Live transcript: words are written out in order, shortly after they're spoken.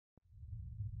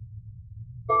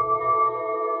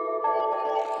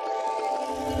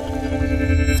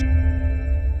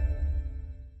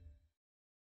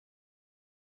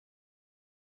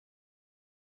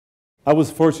I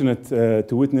was fortunate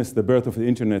to witness the birth of the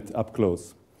internet up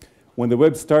close. When the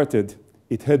web started,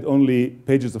 it had only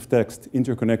pages of text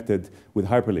interconnected with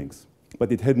hyperlinks,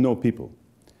 but it had no people.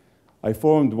 I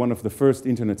formed one of the first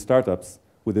internet startups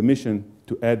with a mission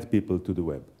to add people to the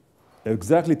web.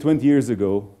 Exactly 20 years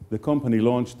ago, the company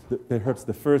launched perhaps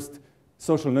the first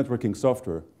social networking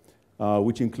software,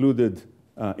 which included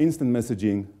instant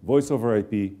messaging, voice over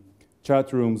IP,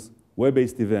 chat rooms,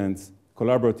 web-based events,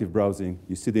 collaborative browsing.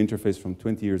 You see the interface from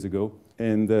 20 years ago,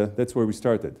 and that's where we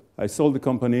started. I sold the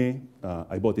company,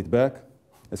 I bought it back,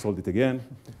 I sold it again.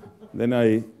 Then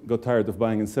I got tired of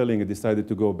buying and selling and decided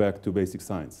to go back to basic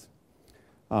science.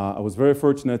 I was very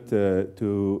fortunate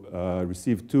to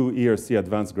receive 2 ERC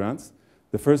advanced grants.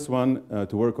 The first one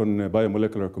to work on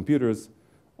biomolecular computers,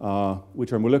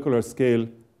 which are molecular scale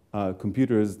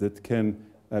computers that can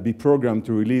be programmed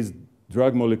to release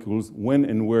drug molecules when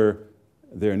and where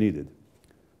they're needed.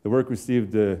 The work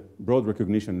received broad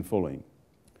recognition and following.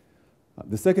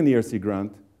 The second ERC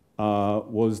grant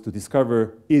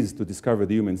is to discover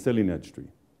the human cell lineage tree.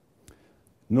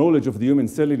 Knowledge of the human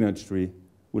cell lineage tree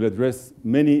will address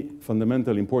many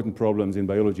fundamental important problems in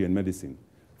biology and medicine.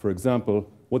 For example,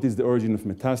 what is the origin of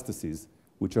metastases,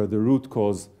 which are the root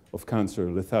cause of cancer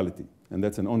lethality? And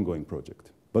that's an ongoing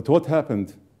project. But what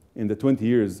happened in the 20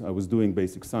 years I was doing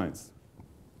basic science?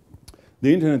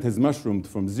 The internet has mushroomed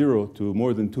from 0 to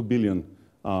more than 2 billion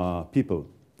people.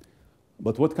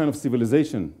 But what kind of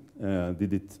civilization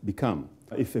did it become?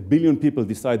 If 1 billion people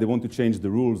decide they want to change the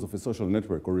rules of a social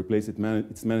network or replace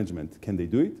its management, can they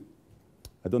do it?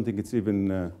 I don't think it's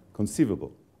even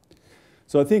conceivable.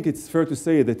 So I think it's fair to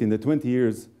say that in the 20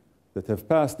 years that have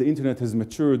passed, the internet has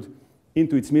matured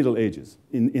into its Middle Ages,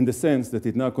 in the sense that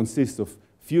it now consists of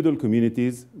feudal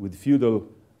communities with feudal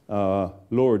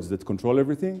lords that control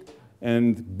everything,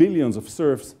 and billions of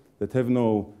serfs that have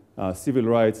no civil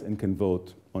rights and can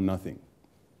vote on nothing.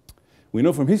 We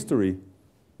know from history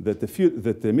that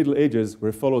the Middle Ages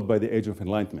were followed by the Age of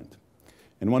Enlightenment.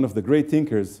 And one of the great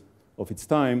thinkers of its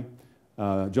time,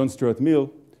 John Stuart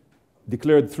Mill,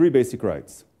 declared 3 basic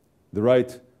rights: the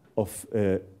right of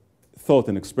thought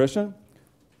and expression,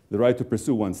 the right to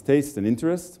pursue one's tastes and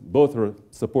interests, both are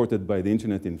supported by the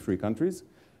internet in free countries,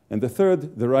 and the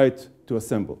third, the right to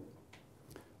assemble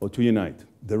or to unite.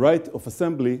 The right of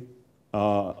assembly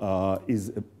is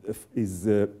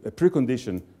a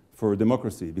precondition for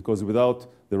democracy, because without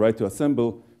the right to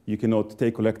assemble, you cannot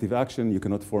take collective action, you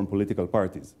cannot form political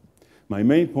parties. My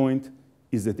main point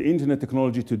is that the internet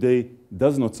technology today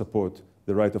does not support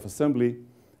the right of assembly,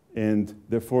 and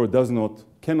therefore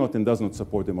cannot and does not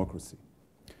support democracy.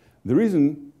 The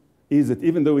reason is that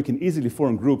even though we can easily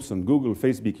form groups on Google,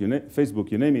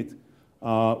 Facebook, you name it,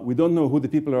 we don't know who the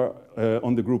people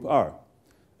on the group are.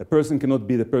 A person cannot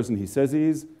be the person he says he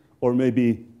is, or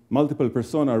maybe multiple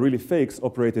personas are really fakes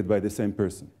operated by the same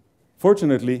person.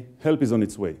 Fortunately, help is on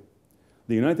its way.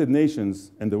 The United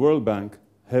Nations and the World Bank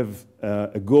have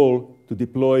a goal to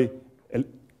deploy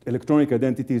electronic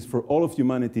identities for all of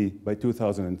humanity by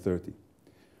 2030.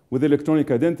 With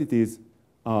electronic identities,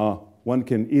 one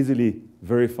can easily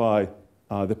verify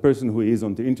the person who is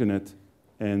on the internet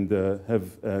and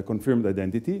have a confirmed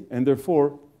identity, and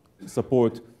therefore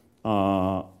support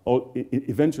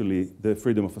eventually the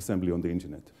freedom of assembly on the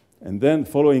internet. And then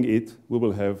following it, we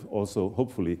will have also,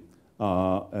 hopefully,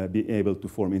 be able to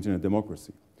form internet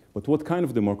democracy. But what kind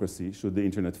of democracy should the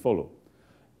internet follow?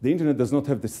 The internet does not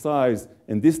have the size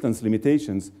and distance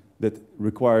limitations that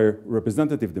require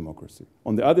representative democracy.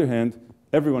 On the other hand,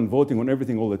 everyone voting on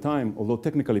everything all the time, although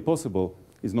technically possible,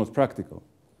 is not practical.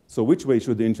 So which way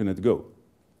should the internet go?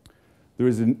 There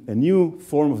is a new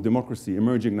form of democracy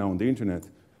emerging now on the internet,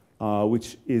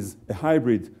 which is a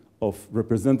hybrid of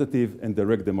representative and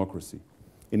direct democracy,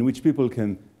 in which people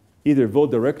can either vote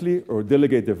directly or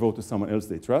delegate their vote to someone else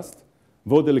they trust.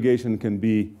 Vote delegation can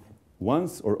be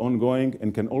once or ongoing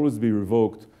and can always be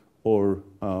revoked or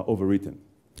overwritten.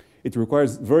 It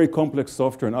requires very complex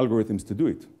software and algorithms to do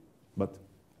it. But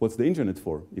what's the internet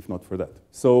for, if not for that?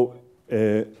 So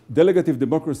delegative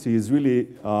democracy is really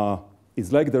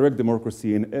is like direct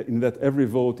democracy in that every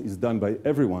vote is done by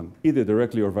everyone, either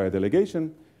directly or via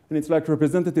delegation. And it's like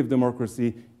representative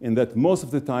democracy in that most of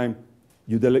the time,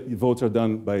 votes are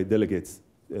done by delegates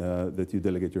that you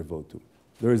delegate your vote to.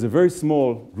 There is a very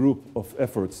small group of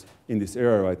efforts in this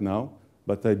area right now,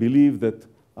 but I believe that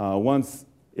once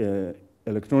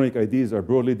electronic IDs are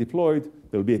broadly deployed,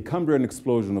 there will be a Cambrian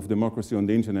explosion of democracy on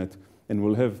the internet, and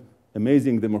we'll have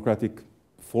amazing democratic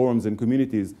forums and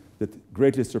communities that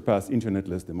greatly surpass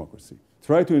internetless democracy.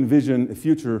 Try to envision a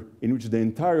future in which the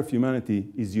entire of humanity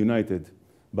is united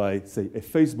by, say, a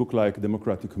Facebook-like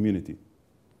democratic community.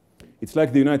 It's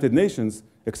like the United Nations,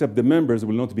 except the members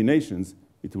will not be nations,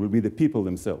 it will be the people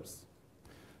themselves.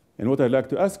 And what I'd like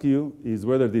to ask you is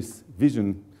whether this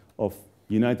vision of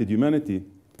united humanity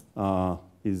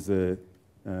is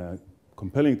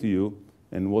compelling to you,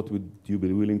 and what would you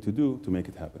be willing to do to make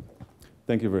it happen?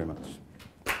 Thank you very much.